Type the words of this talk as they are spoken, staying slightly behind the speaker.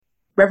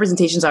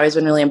representation's always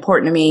been really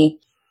important to me.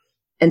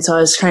 And so I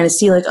was trying to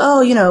see like,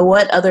 oh, you know,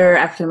 what other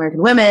African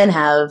American women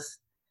have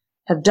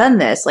done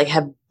this, like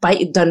have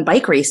done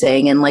bike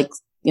racing and like,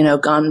 you know,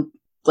 gone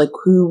like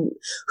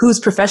who's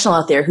professional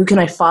out there? Who can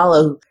I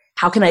follow?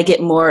 How can I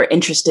get more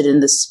interested in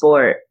this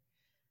sport?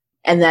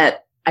 And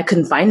that I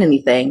couldn't find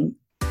anything.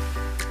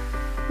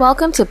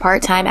 Welcome to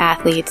Part-Time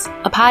Athletes,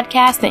 a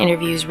podcast that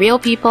interviews real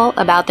people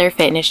about their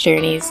fitness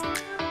journeys.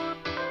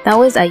 That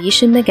was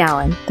Aisha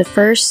McGowan, the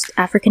first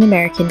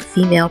African-American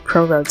female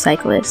pro road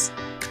cyclist.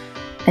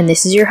 And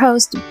this is your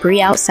host,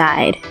 Bree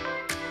Outside.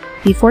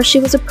 Before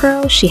she was a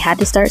pro, she had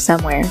to start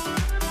somewhere.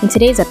 In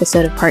today's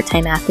episode of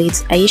Part-Time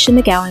Athletes, Aisha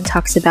McGowan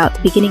talks about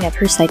the beginning of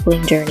her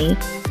cycling journey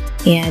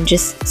and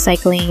just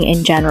cycling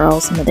in general,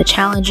 some of the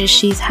challenges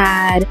she's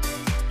had,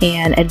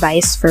 and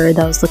advice for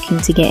those looking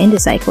to get into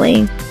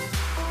cycling.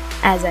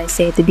 As I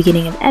say at the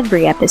beginning of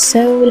every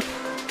episode,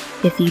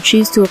 if you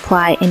choose to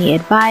apply any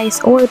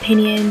advice or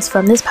opinions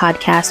from this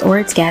podcast or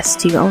its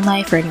guests to your own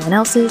life or anyone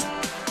else's,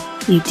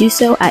 you do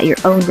so at your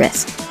own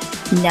risk.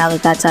 Now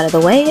that that's out of the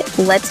way,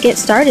 let's get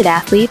started,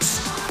 athletes.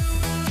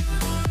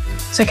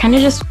 So I kind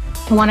of just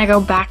want to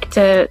go back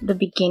to the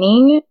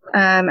beginning.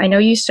 I know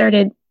you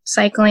started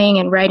cycling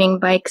and riding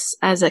bikes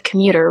as a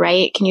commuter,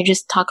 right? Can you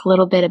just talk a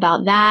little bit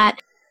about that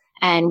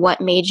and what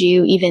made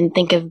you even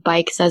think of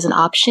bikes as an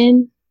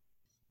option?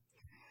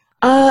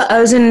 I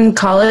was in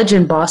college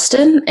in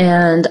Boston,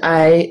 and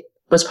I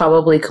was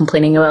probably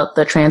complaining about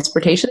the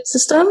transportation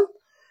system.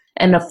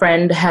 And a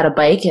friend had a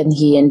bike, and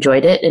he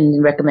enjoyed it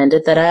and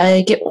recommended that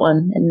I get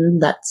one.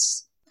 And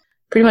that's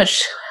pretty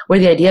much where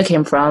the idea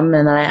came from.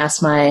 And then I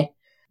asked my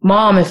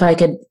mom if I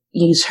could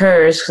use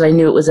hers because I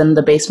knew it was in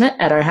the basement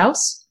at our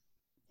house.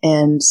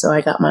 And so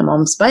I got my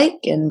mom's bike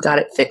and got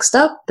it fixed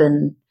up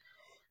and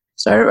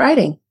started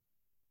riding.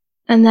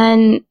 And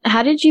then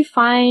how did you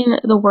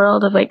find the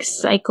world of like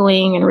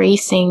cycling and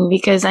racing?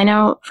 Because I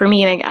know for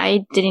me, like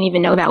I didn't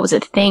even know that was a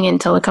thing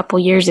until a couple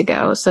years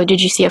ago. So did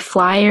you see a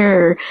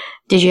flyer or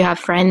did you have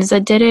friends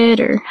that did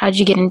it or how did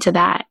you get into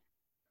that?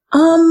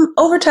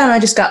 Over time, I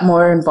just got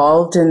more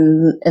involved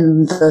in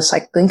the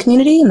cycling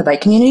community, in the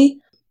bike community.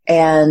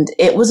 And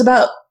it was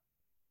about,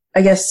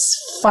 I guess,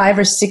 5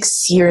 or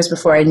 6 years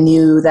before I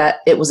knew that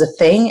it was a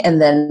thing. And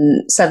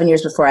then 7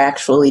 years before I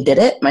actually did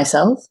it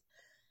myself.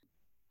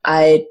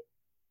 I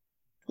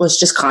was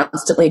just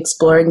constantly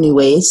exploring new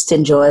ways to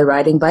enjoy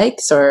riding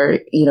bikes or,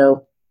 you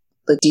know,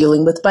 like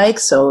dealing with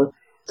bikes. So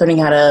learning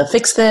how to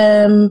fix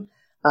them.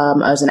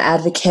 I was an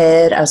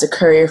advocate. I was a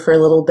courier for a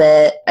little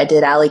bit. I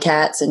did alley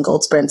cats and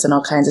gold sprints and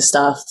all kinds of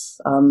stuff.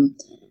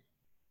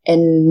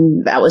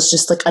 And that was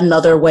just like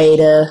another way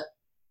to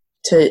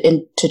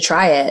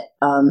try it.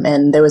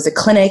 And there was a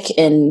clinic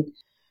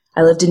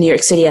I lived in New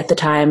York City at the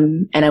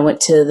time, and I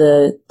went to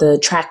the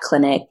track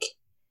clinic.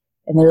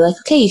 And they were like,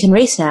 okay, you can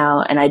race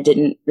now. And I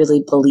didn't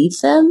really believe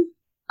them.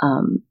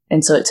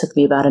 And so it took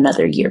me about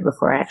another year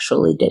before I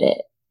actually did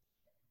it.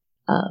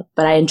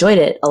 But I enjoyed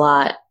it a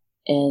lot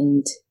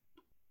and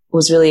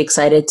was really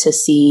excited to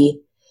see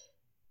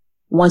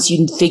once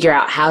you figure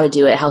out how to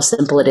do it, how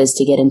simple it is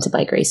to get into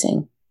bike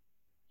racing.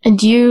 And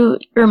do you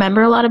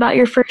remember a lot about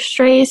your first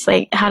race?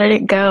 Like, how did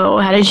it go?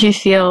 How did you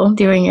feel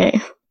doing it?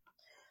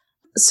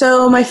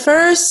 So my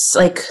first,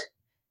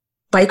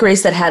 bike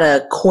race that had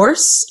a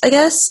course, I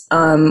guess,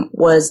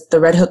 was the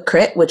Red Hook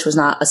Crit, which was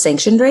not a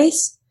sanctioned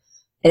race,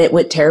 and it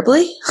went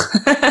terribly.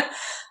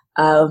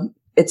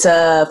 It's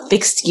a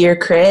fixed gear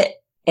crit,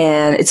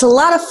 and it's a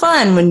lot of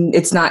fun when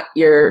it's not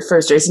your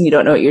first race and you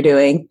don't know what you're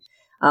doing.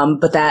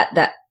 But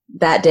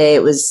that day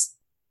it was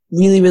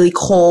really, really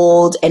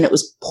cold, and it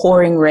was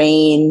pouring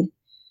rain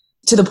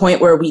to the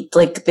point where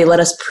they let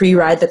us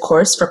pre-ride the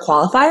course for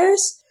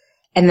qualifiers,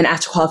 and then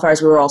after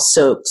qualifiers we were all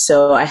soaked.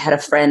 So I had a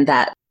friend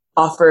that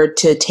offered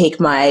to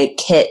take my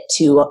kit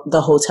to the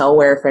hotel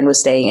where a friend was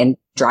staying and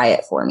dry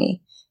it for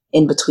me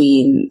in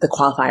between the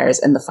qualifiers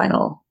and the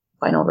final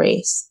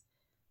race.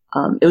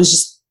 It was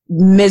just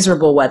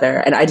miserable weather,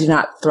 and I do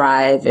not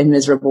thrive in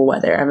miserable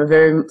weather.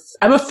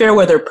 I'm a fair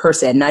weather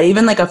person, not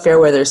even like a fair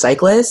weather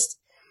cyclist.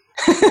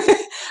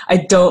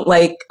 I don't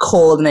like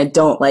cold and I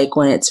don't like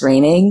when it's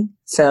raining.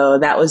 So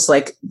that was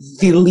like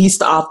the least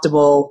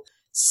optimal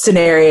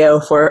scenario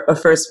for a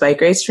first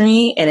bike race for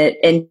me. And it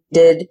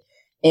ended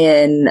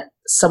in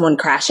someone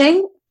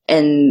crashing,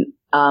 and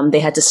they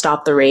had to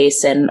stop the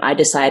race, and I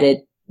decided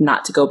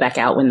not to go back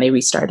out when they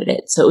restarted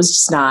it. So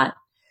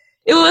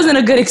it wasn't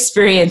a good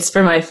experience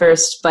for my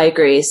first bike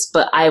race,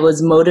 but I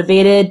was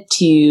motivated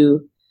to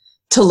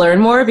learn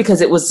more because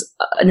it was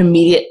an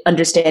immediate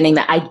understanding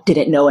that I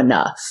didn't know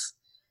enough.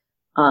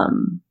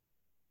 And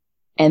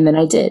then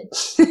I did.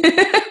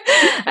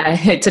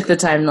 I took the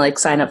time to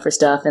sign up for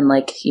stuff and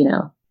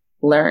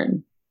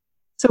learn.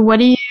 So what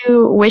do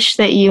you wish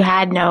that you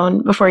had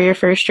known before your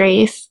first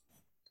race?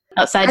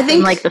 Aside from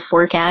the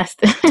forecast.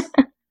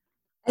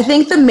 I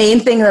think the main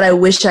thing that I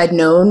wish I'd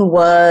known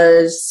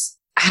was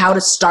how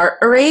to start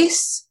a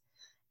race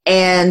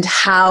and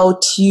how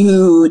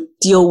to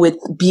deal with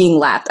being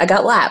lapped. I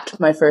got lapped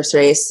my first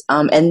race.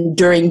 And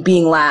during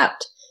being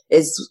lapped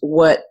is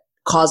what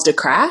caused a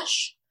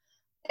crash.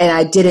 And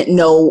I didn't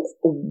know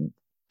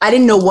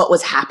what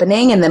was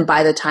happening. And then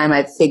by the time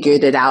I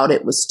figured it out,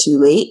 it was too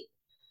late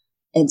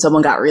and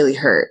someone got really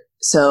hurt.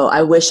 So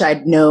I wish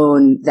I'd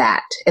known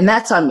that. And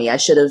that's on me. I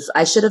should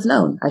have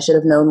known. I should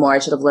have known more. I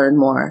should have learned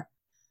more.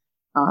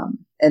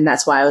 And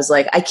that's why I was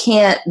like, I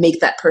can't make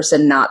that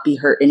person not be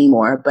hurt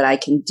anymore, but I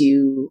can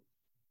do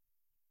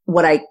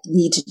what I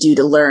need to do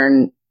to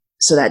learn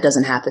so that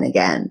doesn't happen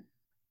again.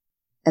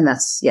 And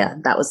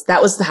that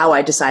was how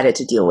I decided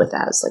to deal with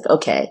that. It's like,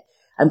 okay,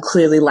 I'm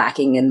clearly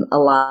lacking in a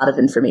lot of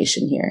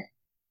information here.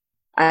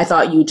 I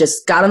thought you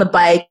just got on the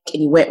bike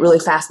and you went really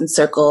fast in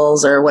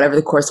circles or whatever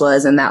the course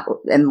was and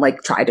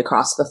like tried to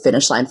cross the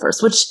finish line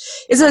first, which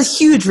is a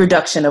huge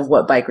reduction of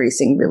what bike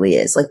racing really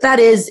is. Like that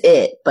is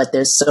it, but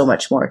there's so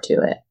much more to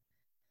it.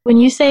 When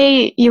you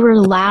say you were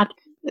lapped,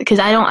 because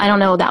I don't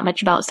know that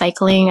much about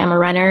cycling. I'm a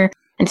runner.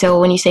 And so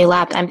when you say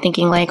lapped, I'm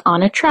thinking like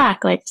on a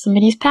track, like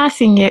somebody's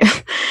passing you.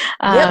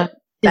 Yep,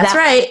 that's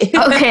right.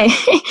 Okay.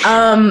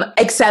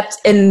 Except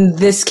in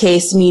this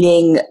case,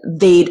 meaning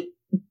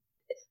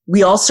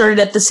we all started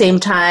at the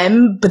same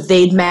time, but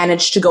they'd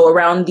managed to go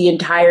around the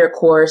entire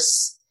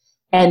course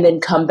and then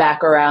come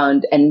back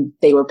around and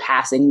they were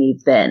passing me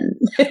then.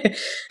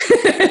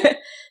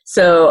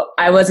 So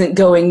I wasn't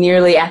going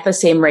nearly at the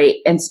same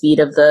rate and speed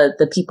of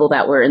the people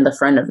that were in the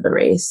front of the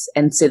race.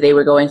 And so they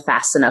were going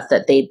fast enough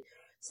that they'd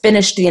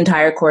finished the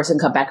entire course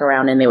and come back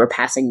around and they were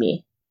passing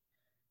me.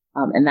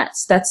 And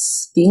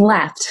that's being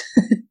lapped.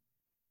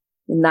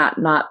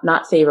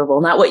 Not favorable,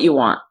 not what you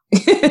want.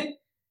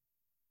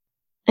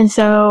 And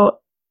so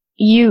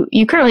you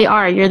currently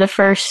you're the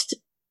first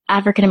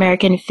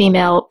African-American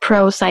female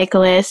pro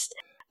cyclist,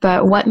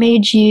 but what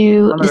made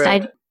you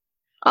decide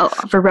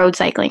for road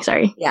cycling,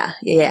 sorry. Yeah.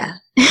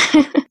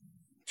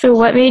 So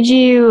what made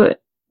you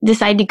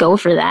decide to go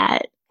for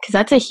that? Because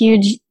that's a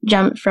huge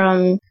jump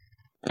from,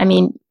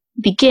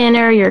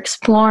 beginner, you're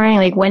exploring,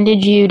 like when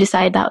did you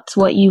decide that's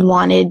what you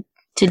wanted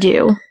to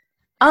do?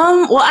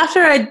 Well,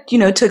 after I,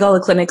 took all the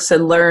clinics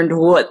and learned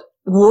what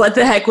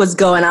the heck was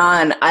going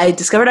on, I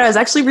discovered I was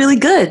actually really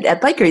good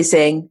at bike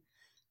racing.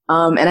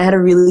 And I had a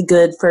really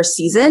good first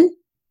season.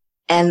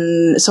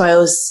 And so I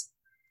was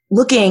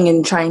looking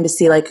and trying to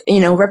see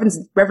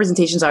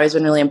representation's always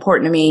been really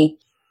important to me.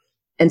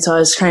 And so I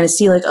was trying to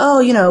see what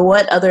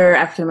other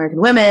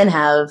African-American women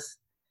have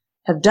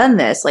done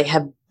this,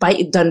 have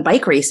done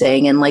bike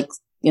racing and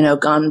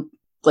gone,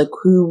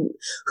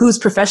 who's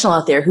professional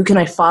out there? Who can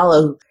I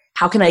follow?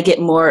 How can I get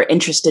more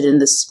interested in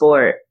this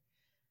sport?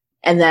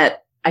 And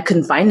that I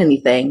couldn't find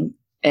anything.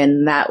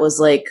 And that was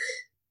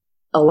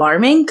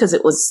alarming because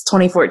it was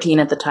 2014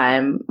 at the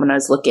time when I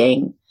was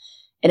looking,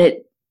 and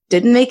it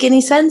didn't make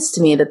any sense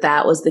to me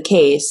that was the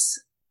case.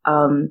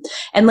 And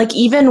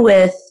even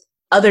with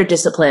other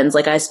disciplines,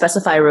 I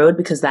specify road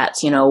because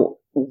that's,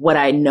 what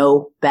I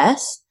know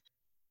best.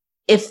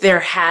 If there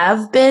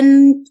have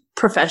been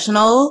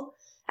professional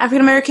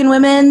African-American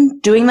women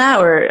doing that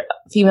or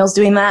females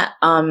doing that,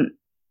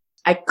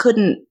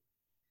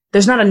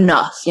 there's not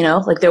enough,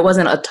 there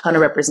wasn't a ton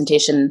of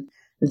representation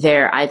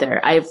there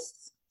either. I've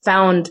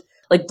found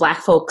Black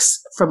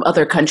folks from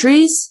other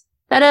countries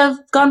that have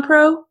gone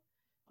pro,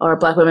 or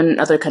Black women in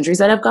other countries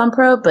that have gone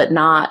pro, but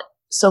not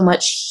so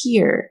much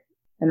here.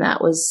 And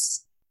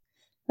that's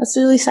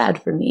really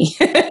sad for me.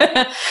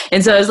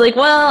 And so I was like,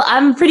 well,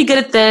 I'm pretty good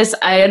at this.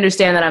 I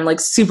understand that I'm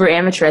super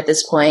amateur at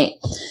this point.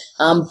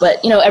 But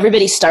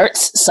everybody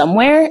starts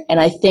somewhere. And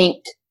I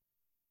think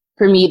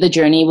for me, the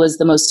journey was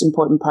the most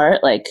important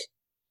part.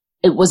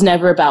 It was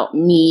never about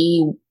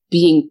me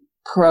being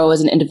pro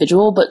as an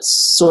individual, but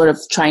sort of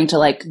trying to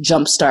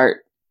jumpstart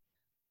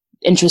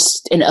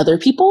interest in other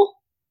people.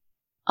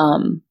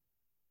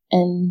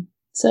 And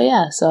so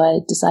I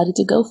decided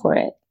to go for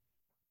it.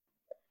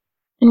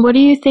 And what do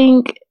you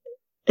think,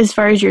 as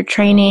far as your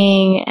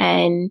training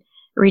and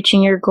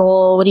reaching your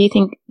goal, what do you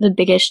think the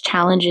biggest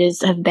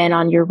challenges have been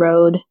on your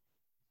road?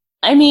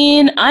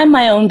 I'm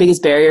my own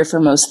biggest barrier for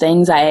most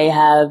things. I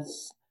have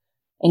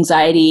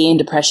anxiety and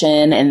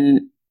depression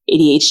and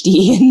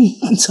ADHD,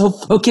 and so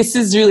focus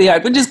is really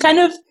hard, which is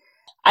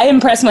I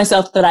impress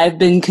myself that I've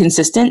been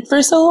consistent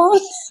for so long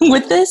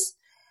with this.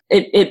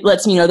 It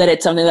lets me know that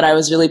it's something that I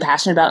was really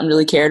passionate about and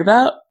really cared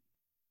about.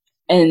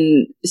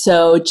 And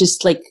so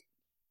just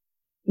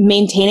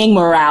maintaining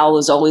morale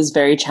was always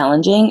very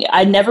challenging.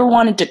 I never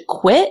wanted to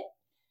quit,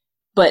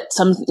 but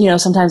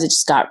sometimes it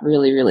just got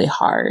really, really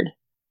hard.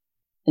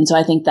 And so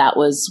I think that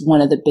was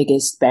one of the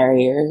biggest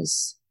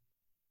barriers.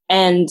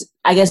 And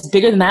I guess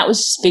bigger than that was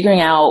just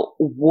figuring out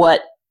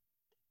what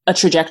a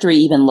trajectory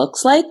even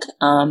looks like.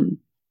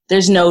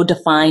 There's no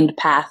defined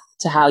path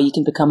to how you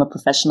can become a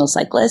professional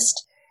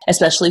cyclist,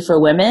 especially for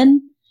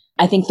women.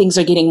 I think things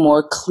are getting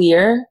more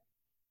clear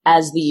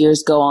as the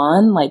years go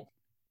on.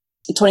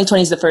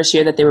 2020 is the first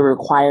year that they were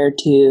required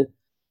to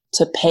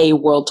pay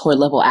World Tour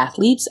level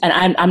athletes. And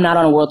I'm not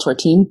on a World Tour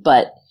team,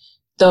 but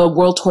the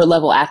World Tour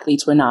level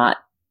athletes were not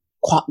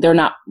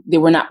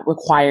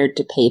required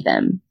to pay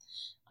them.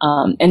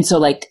 And so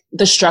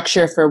the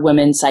structure for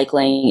women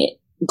cycling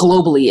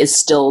globally is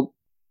still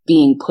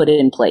being put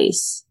in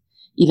place,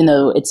 even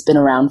though it's been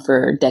around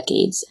for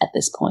decades at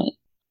this point.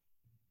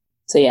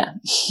 So yeah,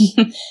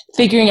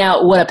 figuring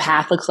out what a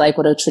path looks like,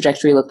 what a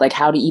trajectory looked like,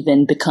 how to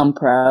even become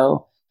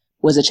pro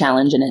was a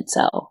challenge in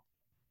itself.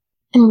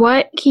 And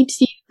what keeps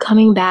you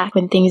coming back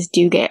when things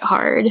do get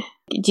hard?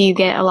 Do you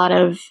get a lot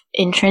of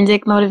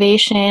intrinsic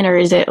motivation, or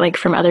is it like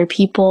from other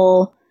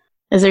people?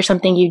 Is there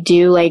something you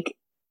do like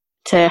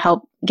to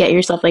help get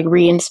yourself like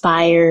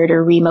re-inspired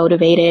or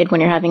re-motivated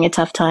when you're having a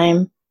tough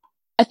time?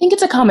 I think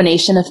it's a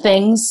combination of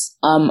things.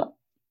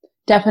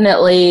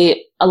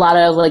 Definitely a lot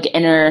of like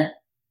inner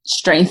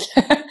strength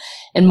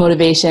and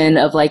motivation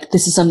of like,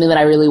 this is something that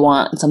I really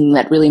want and something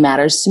that really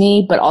matters to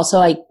me. But also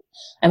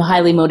I'm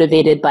highly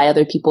motivated by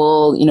other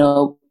people, you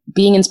know,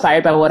 being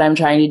inspired by what I'm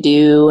trying to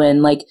do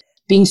and like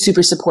being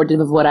super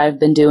supportive of what I've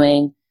been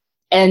doing.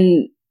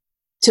 And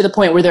to the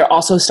point where they're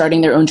also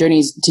starting their own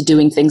journeys to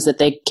doing things that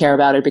they care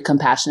about or become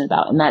passionate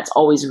about. And that's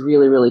always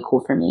really, really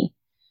cool for me.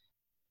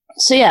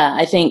 So yeah,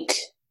 I think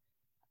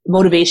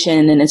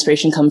motivation and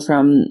inspiration come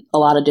from a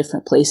lot of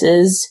different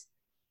places.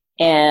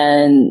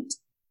 And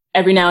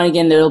every now and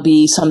again, there'll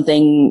be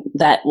something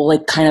that will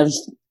like kind of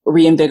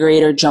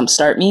reinvigorate or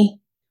jumpstart me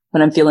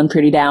when I'm feeling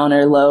pretty down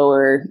or low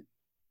or,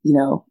 you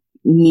know,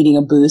 needing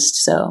a boost.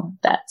 So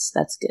that's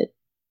good.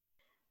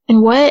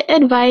 And what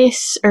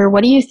advice or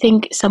what do you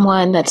think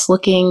someone that's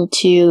looking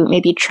to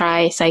maybe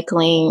try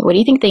cycling, what do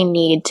you think they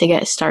need to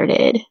get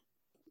started?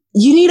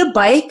 You need a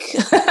bike.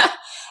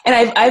 And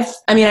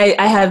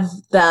I have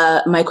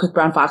my Quick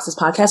Brown Foxes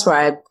podcast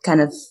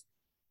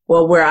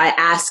where I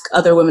ask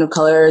other women of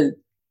color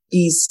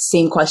these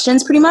same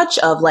questions pretty much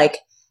of like,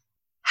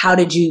 how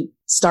did you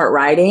start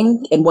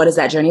riding and what does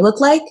that journey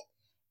look like?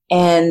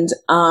 And,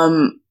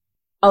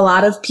 a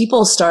lot of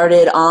people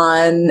started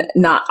on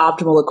not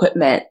optimal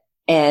equipment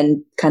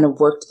and kind of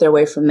worked their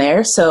way from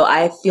there. So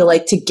I feel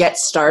like to get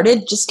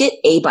started, just get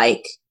a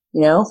bike, you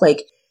know,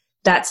 like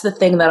that's the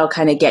thing that'll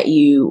kind of get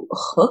you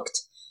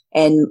hooked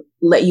and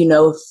let you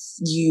know if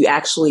you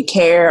actually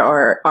care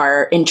or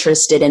are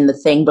interested in the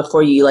thing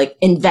before you like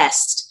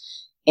invest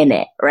in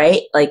it,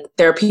 right? Like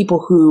there are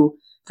people who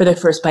for their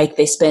first bike,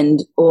 they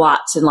spend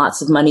lots and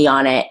lots of money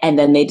on it and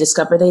then they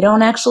discover they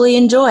don't actually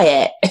enjoy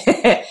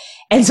it.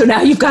 And so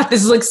now you've got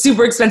this like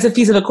super expensive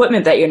piece of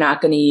equipment that you're not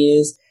going to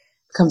use.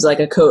 It comes like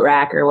a coat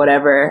rack or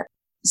whatever.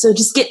 So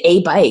just get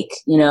a bike,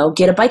 you know,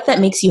 get a bike that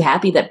makes you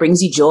happy, that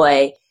brings you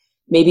joy.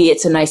 Maybe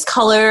it's a nice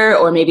color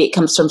or maybe it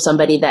comes from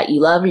somebody that you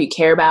love or you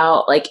care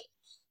about. Like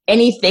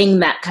anything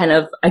that kind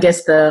of, I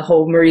guess the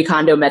whole Marie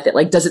Kondo method,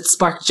 like does it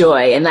spark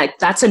joy? And like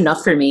that's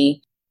enough for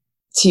me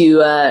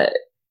to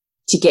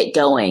get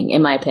going.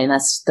 In my opinion,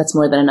 that's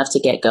more than enough to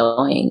get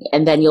going.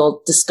 And then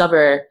you'll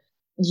discover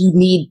you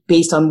need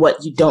based on what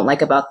you don't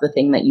like about the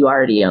thing that you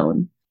already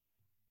own.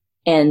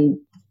 And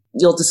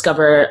you'll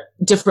discover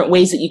different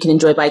ways that you can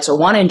enjoy bikes or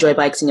want to enjoy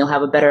bikes, and you'll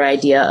have a better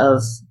idea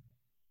of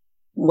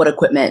what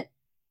equipment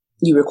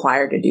you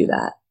require to do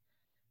that.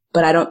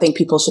 But I don't think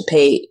people should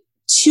pay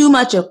too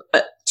much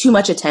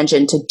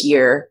attention to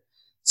gear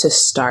to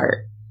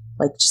start.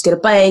 Like just get a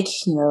bike,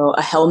 you know,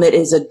 a helmet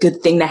is a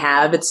good thing to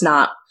have. It's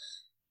not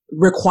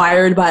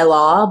required by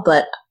law,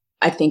 but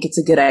I think it's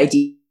a good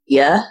idea.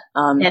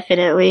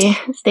 Definitely.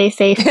 Stay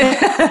safe.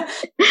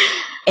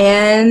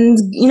 And,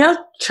 you know,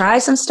 try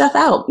some stuff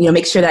out. You know,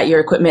 make sure that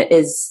your equipment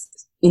is,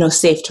 you know,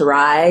 safe to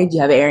ride.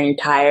 You have air in your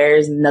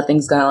tires and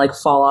nothing's going to like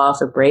fall off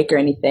or break or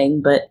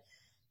anything, but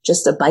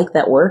just a bike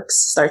that works,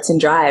 starts and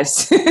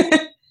drives.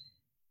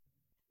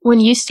 When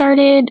you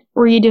started,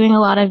 were you doing a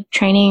lot of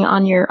training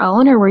on your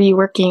own or were you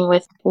working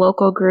with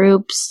local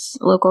groups,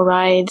 local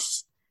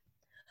rides?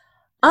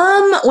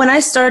 When I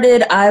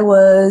started, I'd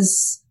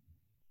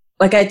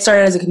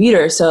started as a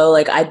commuter. So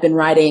like I'd been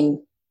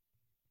riding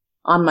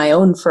on my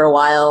own for a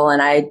while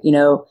and I, you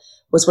know,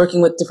 was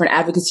working with different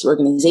advocacy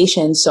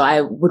organizations. So I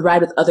would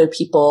ride with other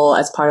people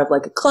as part of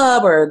like a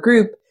club or a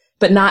group,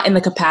 but not in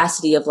the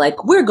capacity of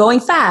like, we're going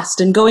fast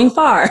and going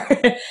far.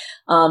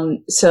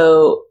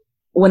 So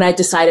when I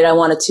decided I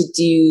wanted to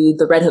do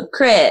the Red Hook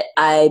Crit,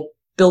 I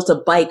built a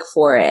bike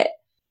for it.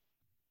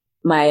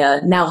 My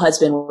now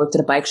husband worked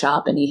at a bike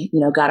shop and he, you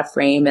know, got a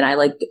frame and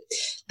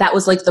that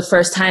was like the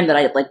first time that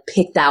I like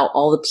picked out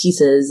all the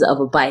pieces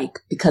of a bike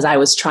because I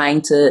was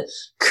trying to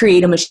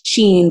create a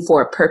machine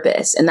for a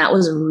purpose. And that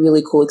was a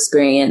really cool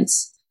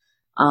experience.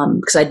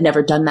 Because I'd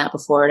never done that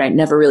before and I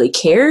never really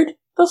cared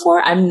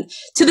before.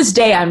 To this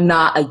day, I'm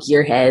not a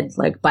gearhead,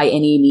 like by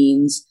any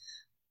means,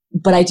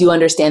 but I do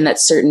understand that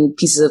certain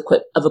pieces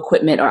of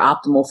equipment are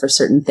optimal for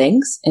certain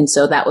things. And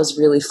so that was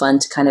really fun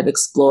to kind of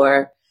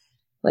explore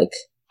like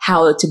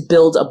how to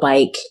build a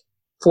bike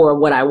for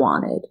what I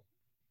wanted.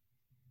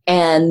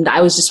 And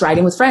I was just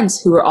riding with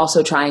friends who were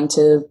also trying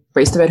to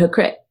race the Red Hook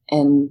Crit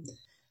and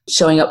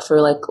showing up for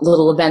like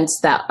little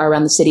events that are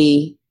around the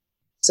city.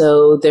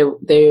 So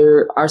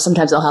there are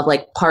sometimes they'll have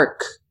like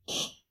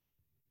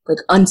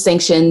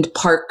unsanctioned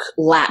park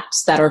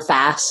laps that are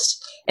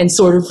fast and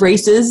sort of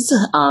races.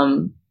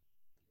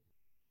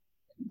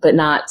 but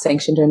not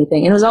sanctioned or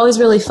anything. And it was always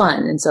really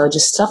fun. And so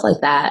just stuff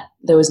like that.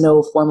 There was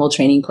no formal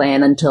training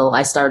plan until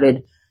I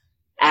started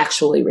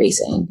actually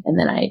racing. And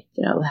then I,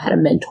 had a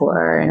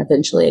mentor and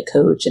eventually a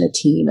coach and a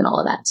team and all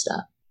of that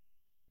stuff.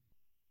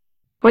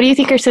 What do you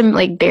think are some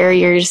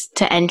barriers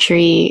to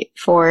entry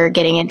for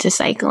getting into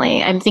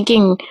cycling? I'm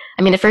thinking,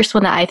 the first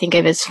one that I think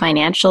of is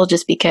financial,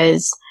 just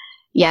because,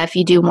 if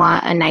you do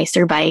want a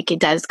nicer bike, it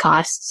does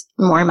cost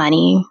more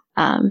money.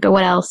 But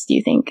what else do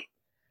you think?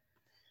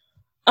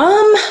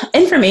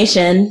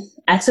 Information,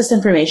 access to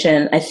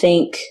information. I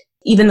think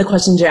even the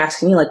questions you're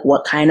asking me,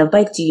 what kind of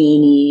bike do you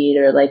need?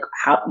 Or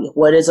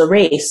what is a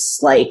race?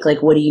 Like,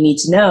 what do you need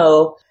to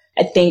know?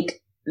 I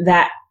think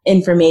that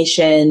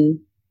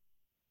information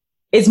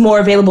is more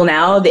available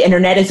now. The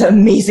internet is an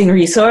amazing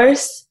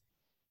resource.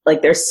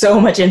 There's so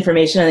much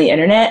information on the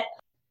internet,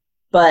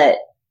 but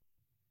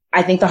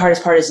I think the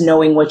hardest part is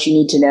knowing what you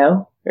need to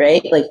know,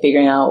 right?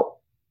 Figuring out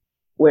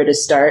where to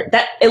start.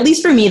 That, at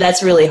least for me,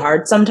 that's really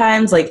hard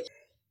sometimes.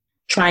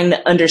 Trying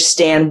to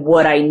understand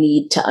what I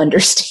need to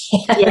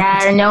understand.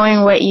 Yeah, or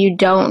knowing what you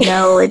don't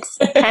know, it's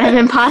kind of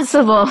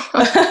impossible.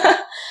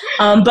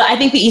 But I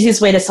think the easiest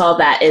way to solve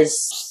that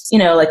is,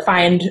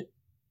 find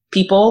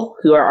people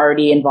who are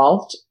already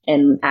involved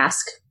and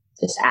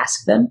just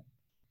ask them.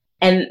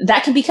 And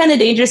that can be kind of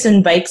dangerous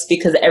in bikes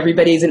because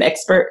everybody's an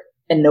expert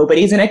and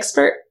nobody's an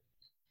expert.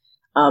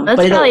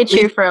 That's probably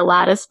true for a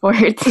lot of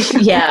sports.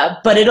 Yeah,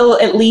 but it'll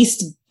at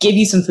least give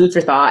you some food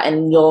for thought,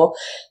 and you'll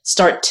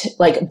start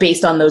to,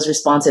 based on those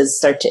responses,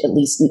 start to at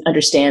least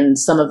understand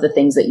some of the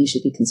things that you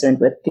should be concerned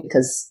with,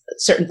 because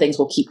certain things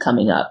will keep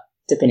coming up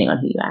depending on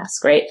who you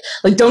ask, right?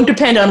 Don't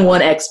depend on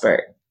one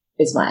expert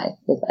is my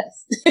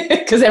advice,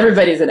 because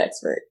everybody's an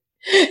expert,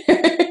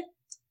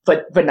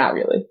 but not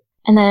really.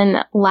 And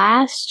then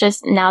last,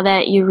 just now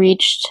that you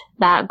reached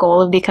that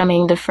goal of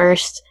becoming the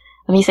first,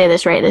 let me say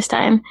this right this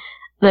time,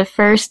 the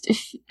first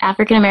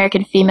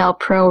African-American female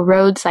pro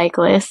road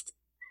cyclist,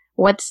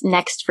 what's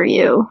next for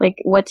you?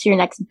 What's your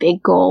next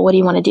big goal? What do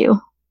you want to do?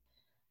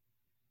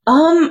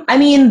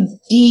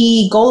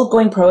 The goal of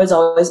going pro has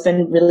always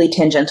been really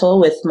tangential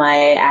with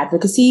my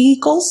advocacy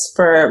goals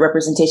for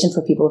representation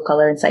for people of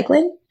color in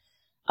cycling.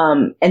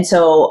 And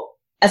so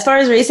as far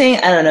as racing,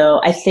 I don't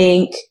know. I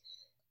think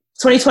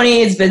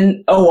 2020 has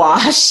been a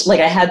wash. I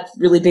had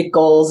really big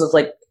goals of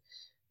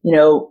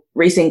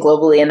racing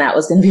globally, and that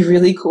was going to be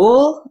really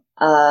cool.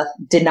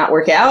 Did not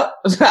work out,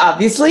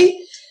 obviously.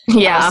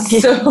 Yeah.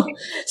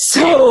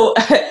 So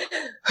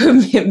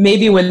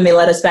maybe when they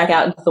let us back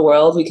out into the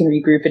world, we can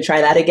regroup and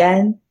try that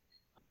again.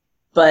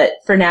 But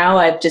for now,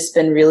 I've just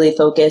been really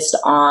focused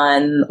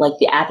on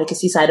the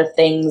advocacy side of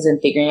things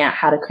and figuring out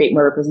how to create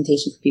more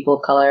representation for people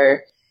of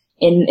color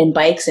in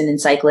bikes and in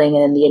cycling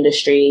and in the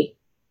industry.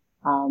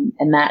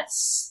 And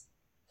that's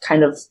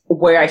kind of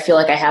where I feel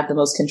like I have the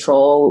most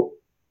control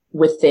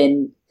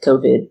within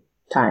COVID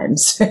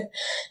times.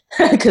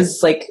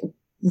 Because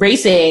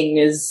racing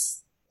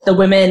is the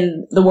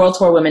World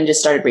Tour women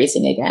just started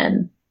racing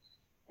again.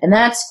 And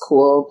that's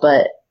cool.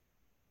 But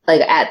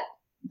at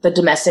the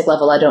domestic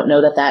level, I don't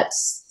know that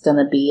that's going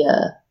to be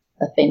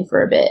a thing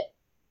for a bit.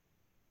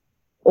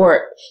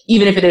 Or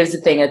even if it is a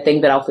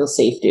thing that I'll feel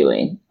safe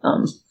doing.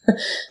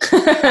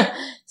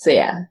 So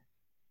yeah.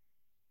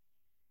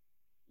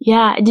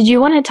 Yeah. Did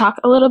you want to talk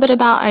a little bit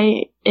about,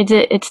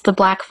 it's the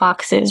Black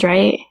Foxes,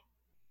 right?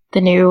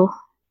 The new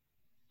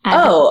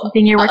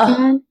thing you're working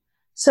on?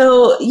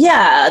 So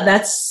yeah,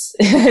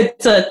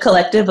 it's a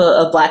collective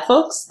of Black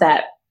folks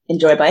that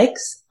enjoy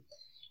bikes.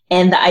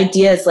 And the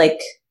idea is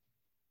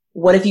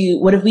what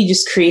if we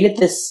just created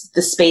the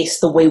space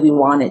the way we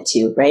want it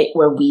to, right?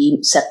 Where we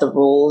set the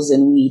rules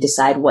and we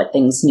decide what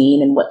things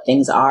mean and what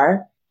things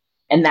are.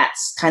 And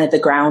that's kind of the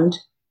ground,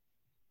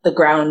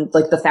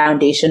 the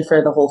foundation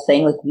for the whole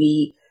thing.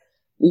 We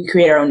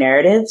create our own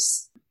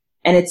narratives,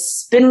 and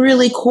it's been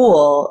really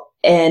cool,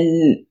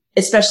 and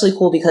especially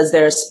cool because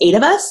there's 8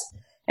 of us.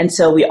 And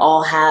so we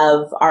all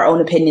have our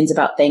own opinions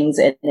about things,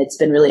 and it's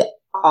been really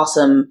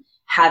awesome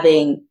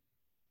having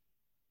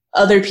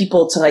other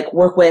people to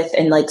work with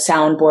and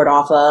soundboard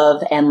off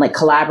of and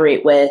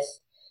collaborate with,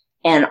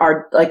 and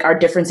our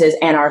differences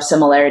and our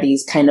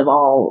similarities kind of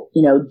all,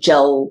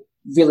 gel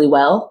really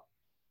well.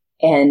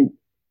 And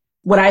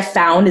what I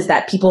found is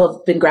that people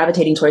have been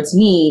gravitating towards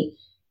me,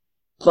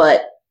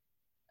 but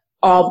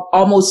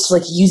almost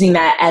using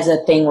that as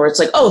a thing where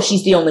it's oh,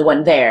 she's the only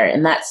one there.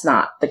 And that's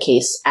not the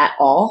case at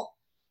all.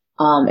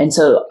 And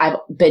so I've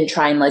been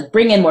trying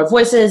bring in more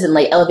voices and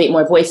elevate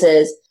more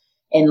voices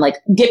and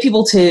get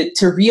people to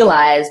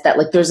realize that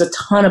there's a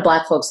ton of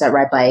Black folks that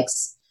ride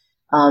bikes.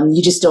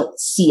 You just don't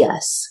see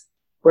us.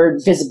 We're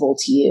visible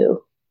to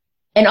you.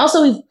 And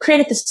also we've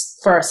created this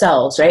for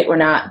ourselves, right? We're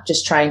not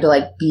just trying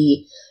to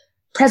be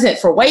present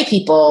for white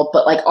people,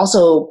 but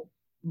also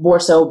more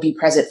so be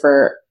present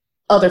for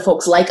other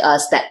folks like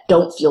us that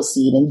don't feel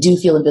seen and do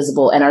feel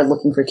invisible and are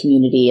looking for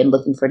community and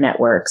looking for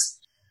networks.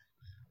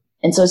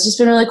 And so it's just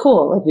been really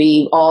cool.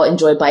 We all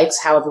enjoy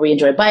bikes however we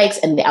enjoy bikes,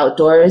 and the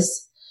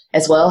outdoors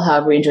as well,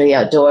 however we enjoy the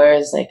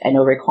outdoors. I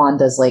know Raekwon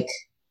does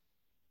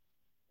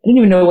don't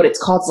even know what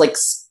it's called.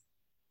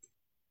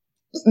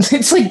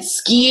 It's like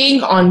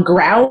skiing on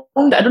ground.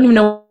 I don't even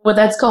know what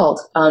that's called.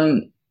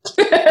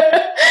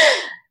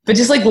 But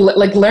just like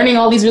learning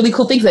all these really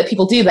cool things that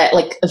people do that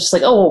like, it's just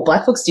like, oh, well,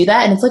 Black folks do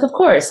that. And it's like, of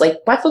course,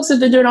 like Black folks have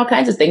been doing all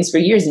kinds of things for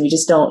years and we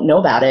just don't know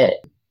about it.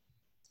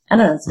 I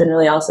don't know. It's been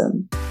really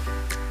awesome.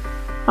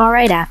 All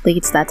right,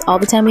 athletes, that's all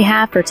the time we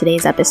have for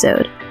today's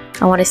episode.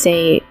 I want to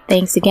say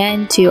thanks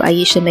again to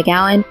Aisha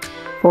McGowan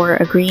for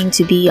agreeing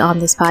to be on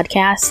this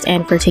podcast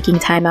and for taking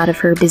time out of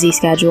her busy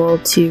schedule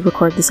to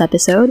record this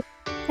episode.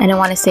 And I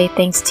want to say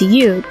thanks to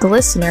you, the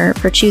listener,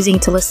 for choosing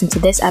to listen to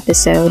this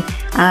episode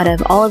out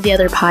of all of the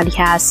other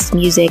podcasts,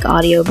 music,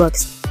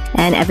 audiobooks,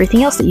 and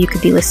everything else that you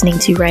could be listening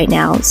to right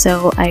now.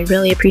 So I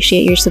really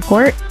appreciate your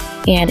support.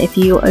 And if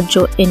you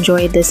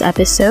enjoyed this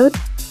episode,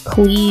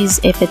 please,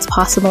 if it's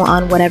possible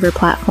on whatever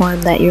platform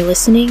that you're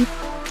listening,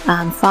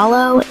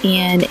 follow.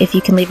 And if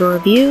you can leave a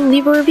review,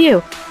 leave a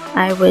review.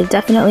 I would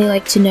definitely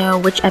like to know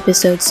which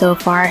episode so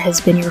far has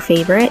been your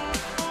favorite.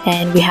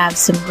 And we have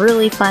some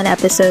really fun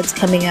episodes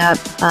coming up.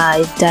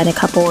 I've done a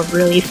couple of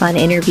really fun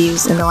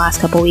interviews in the last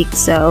couple weeks,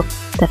 so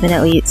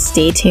definitely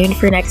stay tuned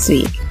for next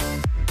week.